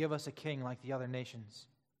Samuel, give us a king like the other nations.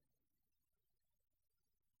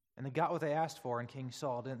 And they got what they asked for in King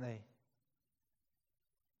Saul, didn't they?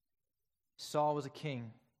 Saul was a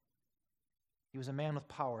king. He was a man with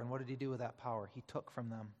power. And what did he do with that power? He took from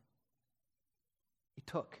them. He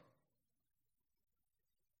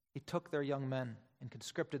took their young men and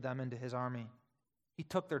conscripted them into his army. He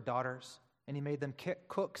took their daughters and he made them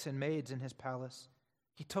cooks and maids in his palace.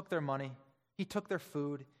 He took their money. He took their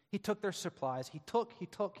food. He took their supplies. He took,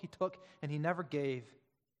 and he never gave.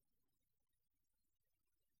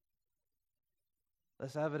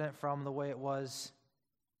 That's evident from the way it was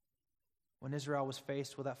when Israel was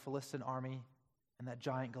faced with that Philistine army and that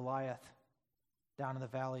giant Goliath down in the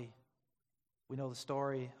valley. We know the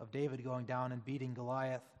story of David going down and beating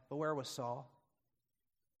Goliath. But where was Saul?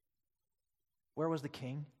 Where was the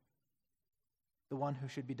king? The one who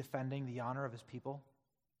should be defending the honor of his people,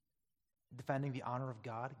 defending the honor of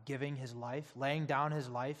God, giving his life, laying down his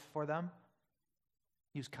life for them.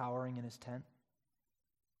 He was cowering in his tent.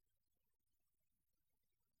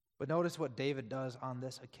 But notice what David does on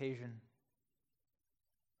this occasion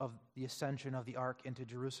of the ascension of the ark into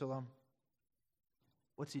Jerusalem.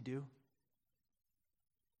 What's he do?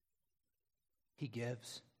 He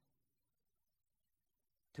gives.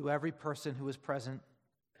 To every person who was present,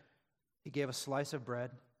 he gave a slice of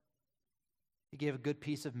bread, he gave a good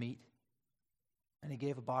piece of meat, and he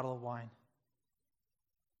gave a bottle of wine.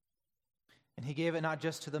 And he gave it not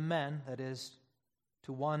just to the men, that is,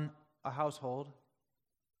 to a household,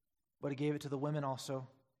 but he gave it to the women also,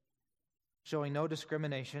 showing no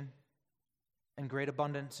discrimination and great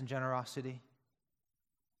abundance and generosity.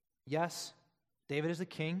 Yes, David is the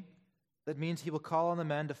king. That means he will call on the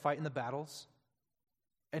men to fight in the battles,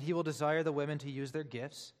 and he will desire the women to use their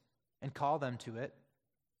gifts and call them to it.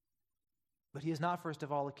 But he is not, first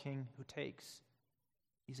of all, a king who takes.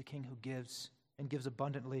 He's a king who gives, and gives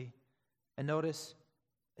abundantly. And notice,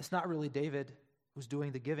 it's not really David who's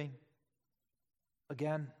doing the giving.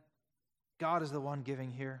 Again, God is the one giving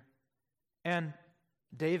here. And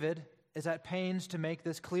David is at pains to make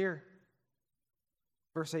this clear.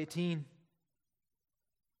 Verse 18.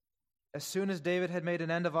 As soon as David had made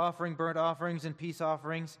an end of offering burnt offerings and peace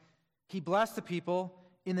offerings, he blessed the people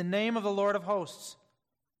in the name of the Lord of hosts.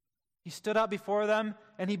 He stood up before them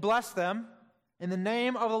and he blessed them, in the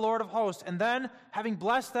name of the Lord of hosts. And then, having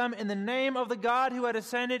blessed them in the name of the God who had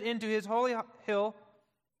ascended into his holy hill,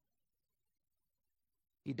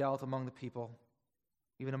 he dealt among the people,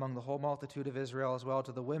 even among the whole multitude of Israel, as well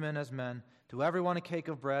to the women as men, to everyone a cake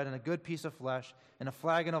of bread and a good piece of flesh and a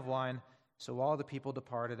flagon of wine. So all the people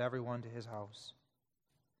departed, everyone to his house.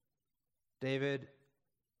 David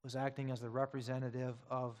was acting as the representative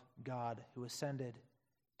of God who ascended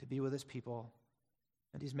to be with his people.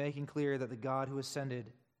 And he's making clear that the God who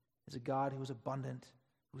ascended is a God who is abundant,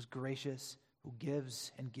 who is gracious, who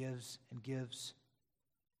gives and gives and gives.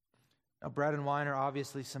 Now, bread and wine are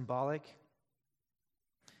obviously symbolic.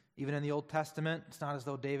 Even in the Old Testament, it's not as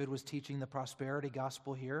though David was teaching the prosperity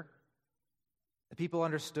gospel here. The people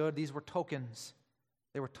understood these were tokens.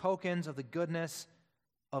 They were tokens of the goodness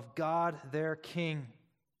of God, their King,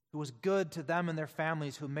 who was good to them and their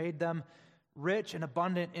families, who made them rich and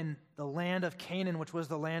abundant in the land of Canaan, which was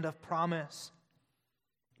the land of promise.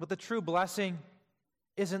 But the true blessing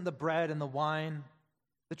isn't the bread and the wine.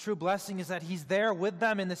 The true blessing is that he's there with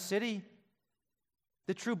them in the city.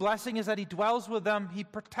 The true blessing is that he dwells with them, he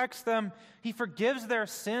protects them, he forgives their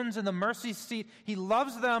sins in the mercy seat, he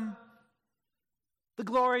loves them. The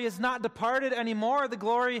glory is not departed anymore. The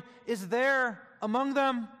glory is there among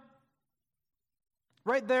them,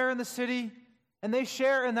 right there in the city, and they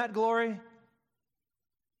share in that glory.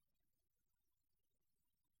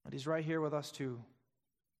 And he's right here with us too,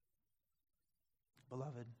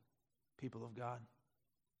 beloved people of God.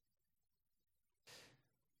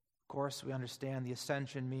 Of course, we understand the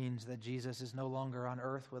ascension means that Jesus is no longer on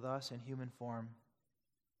earth with us in human form,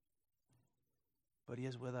 but he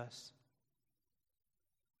is with us.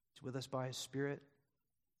 He's with us by his Spirit.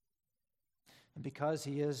 And because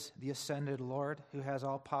he is the ascended Lord who has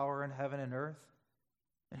all power in heaven and earth,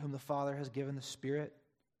 and whom the Father has given the Spirit,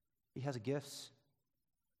 he has gifts.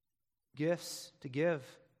 Gifts to give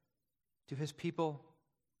to his people.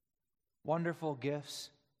 Wonderful gifts.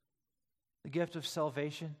 The gift of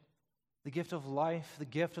salvation, the gift of life, the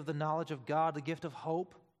gift of the knowledge of God, the gift of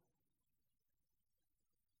hope.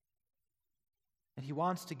 And he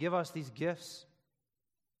wants to give us these gifts.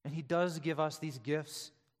 And he does give us these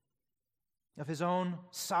gifts of his own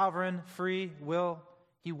sovereign, free will.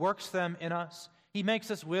 He works them in us. He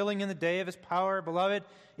makes us willing in the day of his power. Beloved,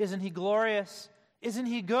 isn't he glorious? Isn't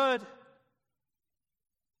he good?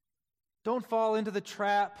 Don't fall into the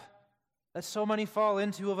trap that so many fall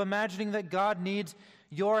into of imagining that God needs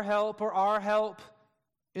your help or our help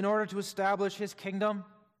in order to establish his kingdom.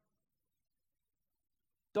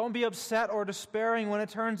 Don't be upset or despairing when it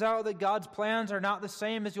turns out that God's plans are not the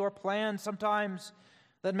same as your plans. Sometimes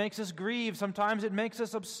that makes us grieve. Sometimes it makes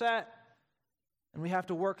us upset. And we have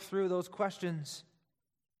to work through those questions.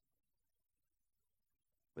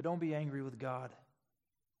 But don't be angry with God.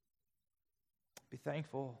 Be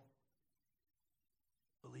thankful.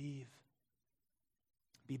 Believe.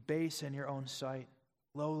 Be base in your own sight,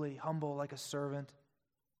 lowly, humble like a servant,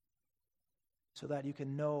 so that you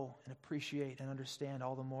can know and appreciate and understand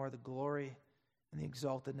all the more the glory and the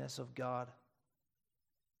exaltedness of God.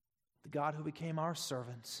 The God who became our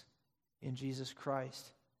servants in Jesus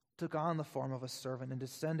Christ, took on the form of a servant and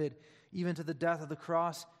descended even to the death of the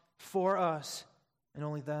cross for us, and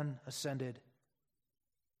only then ascended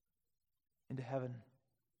into heaven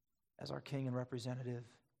as our King and representative.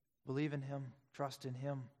 Believe in him, trust in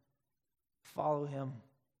him, follow him.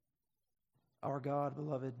 Our God,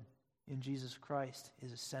 beloved, in Jesus Christ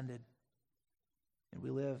is ascended, and we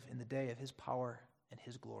live in the day of his power and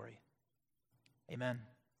his glory. Amen.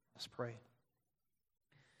 Let's pray.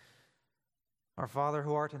 Our Father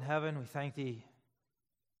who art in heaven, we thank thee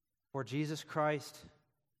for Jesus Christ.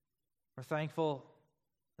 We're thankful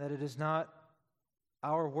that it is not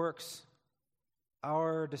our works,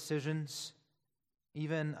 our decisions,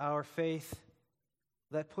 even our faith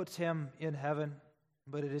that puts him in heaven,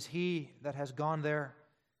 but it is he that has gone there,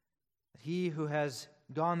 he who has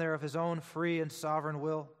gone there of his own free and sovereign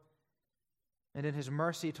will, and in his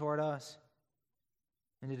mercy toward us.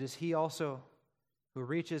 And it is he also who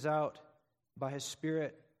reaches out by his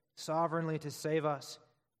Spirit sovereignly to save us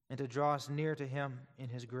and to draw us near to him in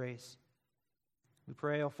his grace. We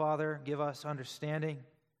pray, O Father, give us understanding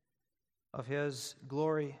of his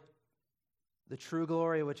glory, the true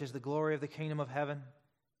glory, which is the glory of the kingdom of heaven,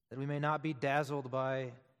 that we may not be dazzled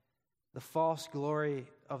by the false glory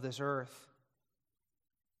of this earth.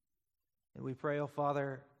 And we pray, O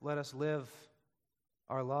Father, let us live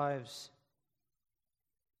our lives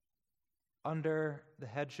under the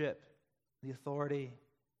headship, the authority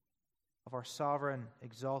of our sovereign,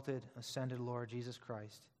 exalted, ascended Lord Jesus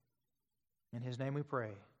Christ. In his name we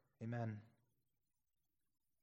pray. Amen.